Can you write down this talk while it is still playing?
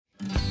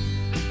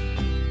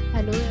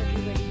Hello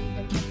everybody,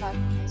 welcome back to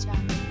my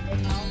channel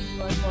and now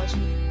you are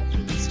watching a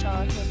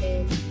 3-star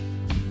hotel.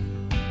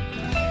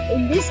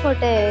 In this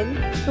hotel,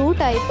 two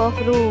type of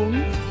room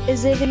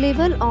is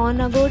available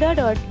on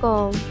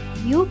agoda.com.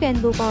 You can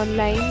book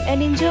online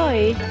and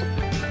enjoy it.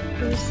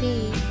 To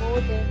see more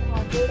than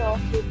 100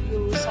 of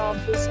reviews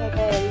of this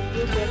hotel,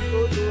 you can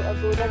go to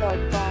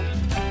agoda.com.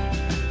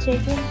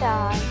 Check-in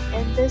time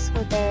in this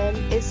hotel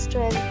is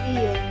 12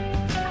 p.m.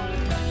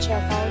 and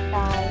check-out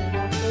time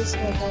of this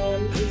hotel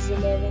is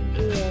 11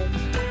 a.m.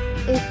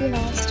 If you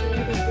have stayed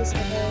in this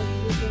hotel,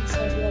 you can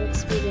share your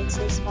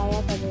experiences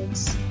via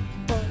comments.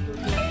 For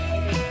booking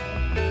or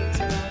details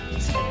about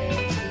this hotel,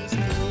 please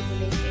follow the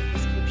link in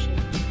description.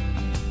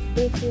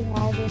 If you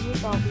have any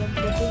problem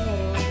booking a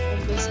room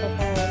in this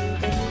hotel,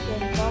 then you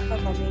can drop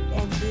a comment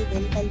and we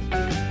will help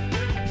you.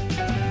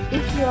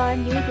 If you are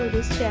new to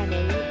this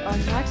channel or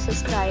not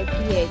subscribed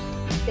yet,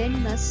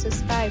 then must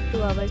subscribe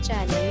to our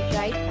channel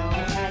right now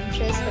and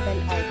press the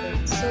bell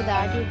icon so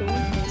that you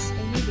don't miss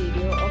any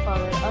video of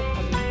our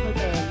upcoming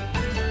hotel.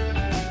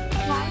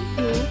 Thank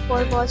you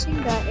for watching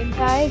the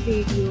entire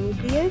video.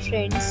 Dear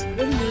friends,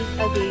 we'll meet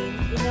again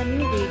in a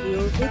new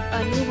video with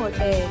a new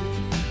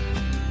hotel.